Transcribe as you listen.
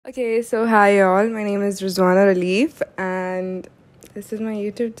Okay, so hi all. My name is Rizwana Relief, and this is my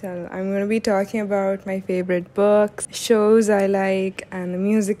YouTube channel. I'm going to be talking about my favorite books, shows I like, and the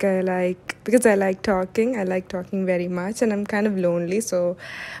music I like. Because I like talking. I like talking very much, and I'm kind of lonely, so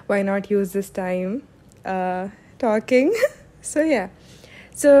why not use this time talking? So yeah.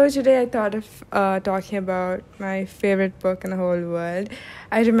 So today I thought of talking about my favorite book in the whole world.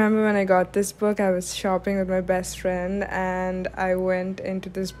 I remember when I got this book, I was shopping with my best friend and I went into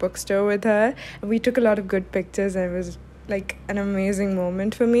this bookstore with her. We took a lot of good pictures and it was like an amazing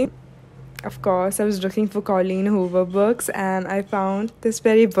moment for me. Of course, I was looking for ColleenHoover books and I found this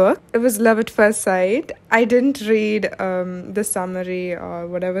very book. It was Love at First Sight. I didn't read the summary or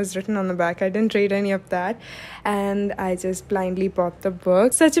whatever's written on the back. I didn't read any of that. And I just blindly bought the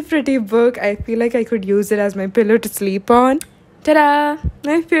book. Such a pretty book. I feel like I could use it as my pillow to sleep on. Ta-da!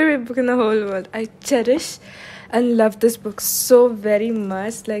 My favorite book in the whole world. I cherish and love this book so very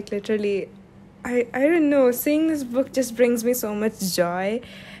much. Like literally, I don't know. Seeing this book just brings me so much joy.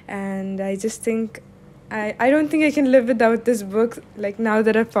 And I just think I don't think I can live without this book. Like now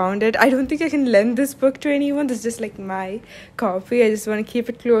that I've found it, I don't think I can lend this book to anyone. This is just like my copy. I just want to keep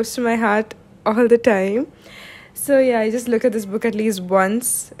it close to my heart all the time. So yeah, I just look at this book at least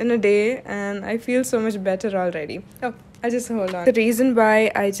once in a day and I feel so much better already. Oh, I just hold on. The reason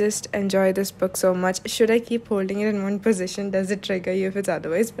why I just enjoy this book so much, should I keep holding it in one position? Does it trigger you if it's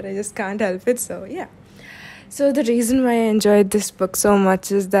otherwise? But I just can't help it. So yeah. So the reason why I enjoyed this book so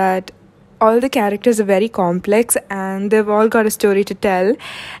much is that all the characters are very complex and they've all got a story to tell.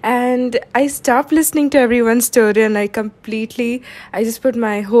 And I stopped listening to everyone's story and I just put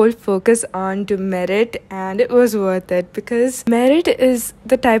my whole focus on to Merit, and it was worth it because Merit is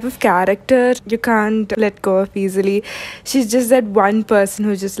the type of character you can't let go of easily. She's just that one person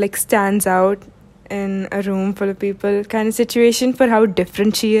who just like stands out in a room full of people kind of situation, for how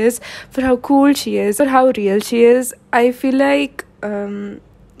different she is, for how cool she is, for how real she is. I feel like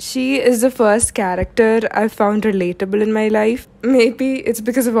she is the first character I've found relatable in my life. Maybe it's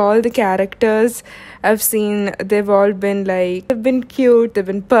because of all the characters I've seen. They've been cute, they've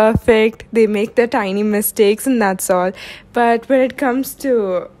been perfect, they make their tiny mistakes and that's all. But when it comes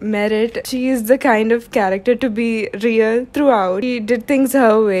to Merit, she is the kind of character to be real throughout. She did things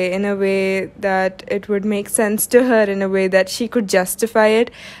her way, in a way that it would make sense to her, in a way that she could justify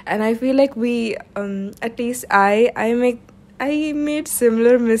it. And I feel like at least I made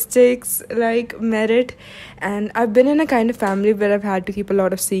similar mistakes like Merit, and I've been in a kind of family where I've had to keep a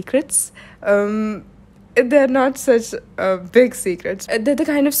lot of secrets. They're not such big secrets. They're the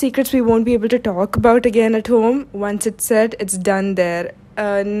kind of secrets we won't be able to talk about again at home. Once it's said, it's done there.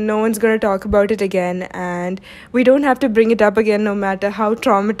 No one's going to talk about it again, and we don't have to bring it up again no matter how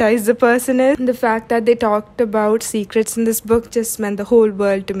traumatized the person is. The fact that they talked about secrets in this book just meant the whole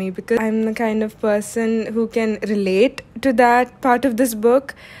world to me, because I'm the kind of person who can relate to that part of this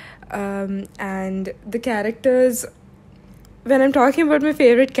book. And the characters, when I'm talking about my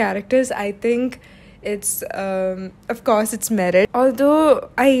favorite characters, I think it's of course it's Merit.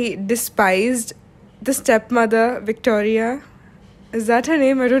 Although I despised the stepmother, Victoria. Is that her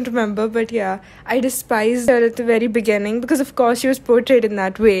name? I don't remember, but yeah, I despised her at the very beginning because of course she was portrayed in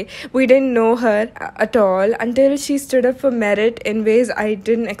that way. We didn't know her at all until she stood up for Merit in ways I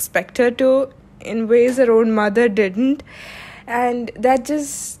didn't expect her to, in ways her own mother didn't. And that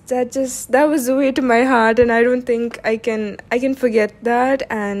was the way to my heart, and I don't think I can forget that,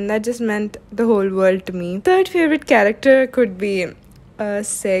 and that just meant the whole world to me. Third favorite character could be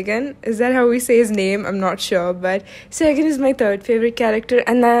Sagan. Is that how we say his name? I'm not sure, but Sagan is my third favorite character,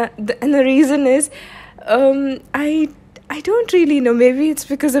 and the reason is I don't really know. Maybe it's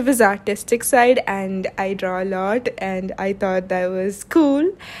because of his artistic side, and I draw a lot, and I thought that was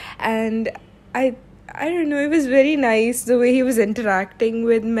cool, and I don't know, it was very nice the way he was interacting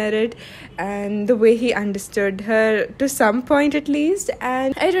with Merit and the way he understood her to some point at least.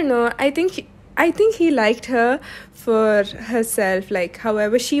 And I don't know, I think he liked her for herself, like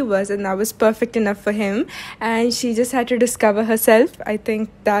however she was, and that was perfect enough for him, and she just had to discover herself. I think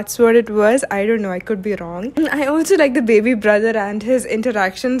that's what it was. I don't know, I could be wrong. I also like the baby brother and his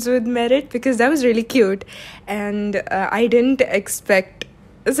interactions with Merit because that was really cute, and I didn't expect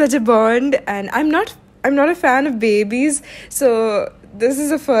such a bond, and I'm not a fan of babies, so this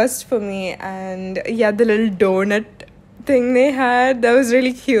is a first for me. And yeah, the little donut thing they had, that was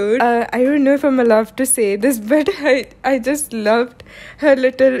really cute. I don't know if I'm allowed to say this, but I just loved her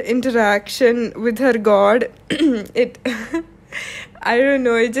little interaction with her god. It I don't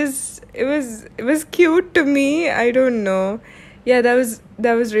know, it was cute to me. I don't know. Yeah, that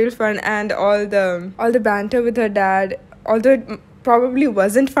was real fun, and all the banter with her dad, although probably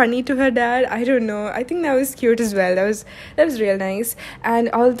wasn't funny to her dad. I don't know. I think that was cute as well. That was real nice. And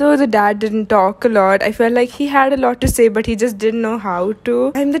although the dad didn't talk a lot, I felt like he had a lot to say, but he just didn't know how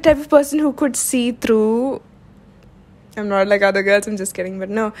to. I'm the type of person who could see through. I'm not like other girls, I'm just kidding, but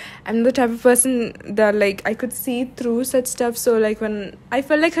no, I'm the type of person that like I could see through such stuff. So like when I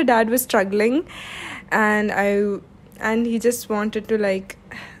felt like her dad was struggling, and he just wanted to like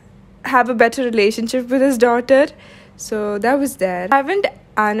have a better relationship with his daughter, so that was there. I haven't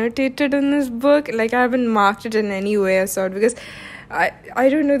annotated in this book, like I haven't marked it in any way or sort, because I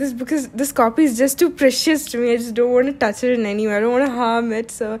don't know, this book is, this copy is just too precious to me. I just don't want to touch it in any way. I don't want to harm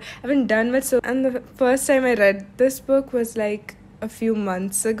it, so I haven't done much. So, and the first time I read this book was like a few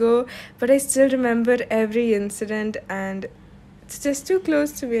months ago, but I still remember every incident, and it's just too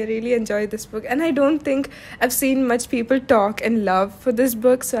close to me. I really enjoyed this book, and I don't think I've seen much people talk and love for this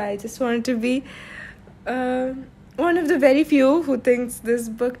book, so I just wanted to be one of the very few who thinks this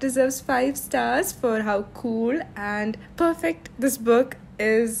book deserves 5 stars for how cool and perfect this book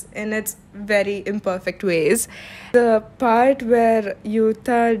is in its very imperfect ways. The part where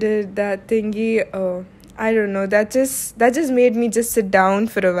Yuta did that thingy, oh, I don't know, that just made me just sit down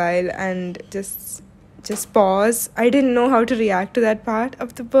for a while and just pause. I didn't know how to react to that part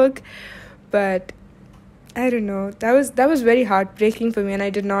of the book, but I don't know, that was very heartbreaking for me, and I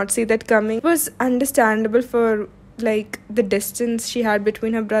did not see that coming. It was understandable for like the distance she had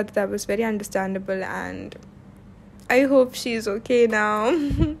between her brother. That was very understandable, and I hope she's okay now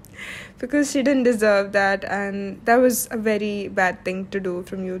because she didn't deserve that, and that was a very bad thing to do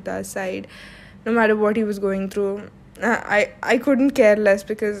from Yuta's side. No matter what he was going through, I couldn't care less,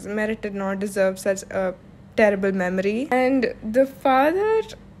 because Merit did not deserve such a terrible memory. And the father,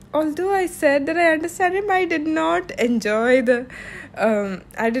 although I said that I understand him, I did not enjoy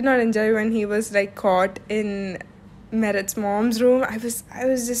when he was like caught in Merit's mom's room. I was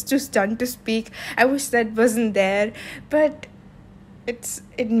just too stunned to speak. I wish that wasn't there, but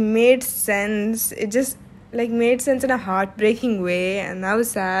it made sense. It just like made sense in a heartbreaking way, and that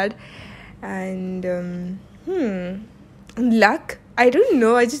was sad. And Luck, I don't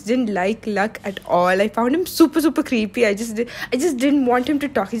know, I just didn't like Luck at all. I found him super creepy. I just didn't want him to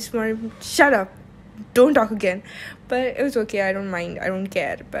talk. I just wanted him, shut up, don't talk again. But it was okay, I don't mind, I don't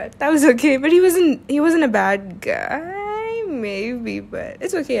care, but that was okay. But he wasn't a bad guy, maybe, but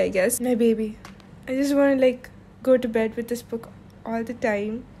it's okay, I guess. My baby, I just want to like go to bed with this book all the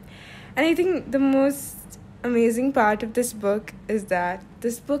time. And I think the most amazing part of this book is that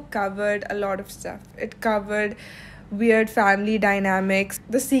this book covered a lot of stuff. It covered weird family dynamics,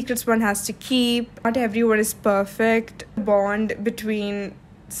 the secrets one has to keep, not everyone is perfect, bond between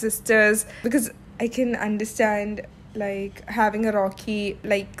sisters, because I can understand like having a rocky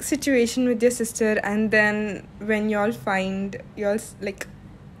like situation with your sister, and then when y'all bond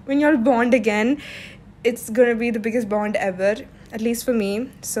again, it's gonna be the biggest bond ever, at least for me.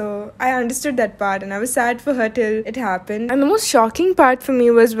 So I understood that part, and I was sad for her till it happened. And the most shocking part for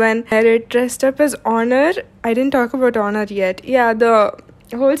me was when Merit dressed up as Honor. I didn't talk about Honor yet. Yeah, the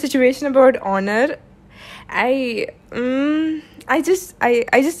whole situation about Honor, I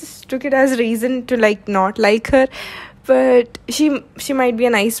just took it as reason to like not like her, but she might be a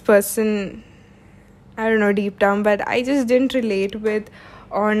nice person, I don't know, deep down, but I just didn't relate with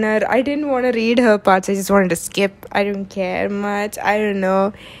Honor. I didn't want to read her parts. I just wanted to skip. I don't care much. I don't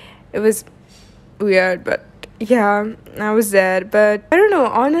know, it was weird, but yeah, I was there. But I don't know,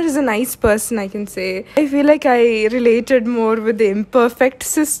 Honor is a nice person, I can say. I feel like I related more with the imperfect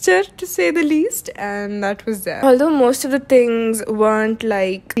sister, to say the least, and that was there. Although most of the things weren't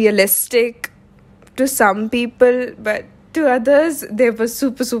like realistic to some people, but to others they were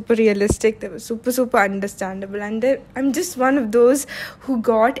super realistic. They were super understandable, and I'm just one of those who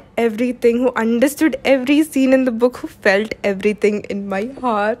got everything, who understood every scene in the book, who felt everything in my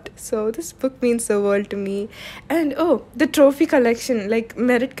heart. So this book means the world to me. And the trophy collection, like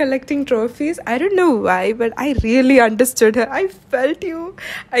Merit collecting trophies, I don't know why, but I really understood her. I felt you,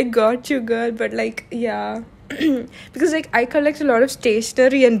 I got you, girl. But like, yeah, because like I collect a lot of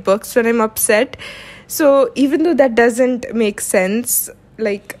stationery and books when I'm upset. So even though that doesn't make sense,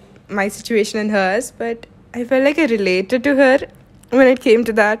 like my situation and hers, but I felt like I related to her when it came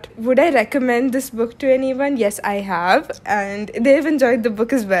to that. Would I recommend this book to anyone? Yes, I have. And they've enjoyed the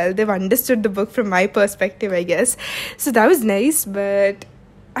book as well. They've understood the book from my perspective, I guess. So that was nice, but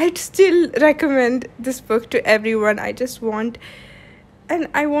I'd still recommend this book to everyone. I just want And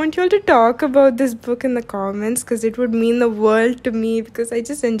I want you all to talk about this book in the comments because it would mean the world to me because I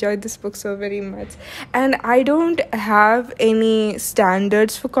just enjoyed this book so very much. And I don't have any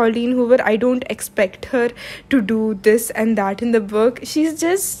standards for Colleen Hoover. I don't expect her to do this and that in the book.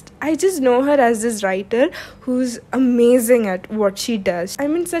 I just know her as this writer who's amazing at what she does.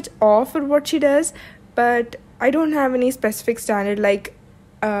 I'm in such awe for what she does, but I don't have any specific standard like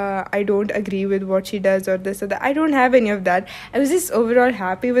I don't agree with what she does or this or that. I don't have any of that. I was just overall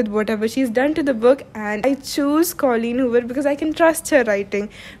happy with whatever she's done to the book, and I choose Colleen Hoover because I can trust her writing,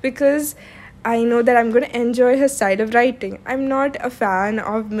 because I know that I'm going to enjoy her style of writing. I'm not a fan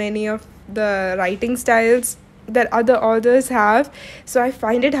of many of the writing styles that other authors have, so I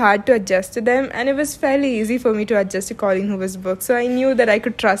find it hard to adjust to them, and it was fairly easy for me to adjust to Colleen Hoover's book, so I knew that I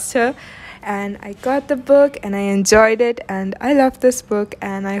could trust her. And I got the book and I enjoyed it, and I love this book,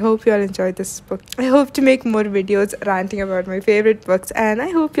 and I hope you all enjoyed this book. I hope to make more videos ranting about my favorite books, and I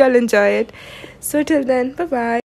hope you all enjoy it. So till then, bye bye.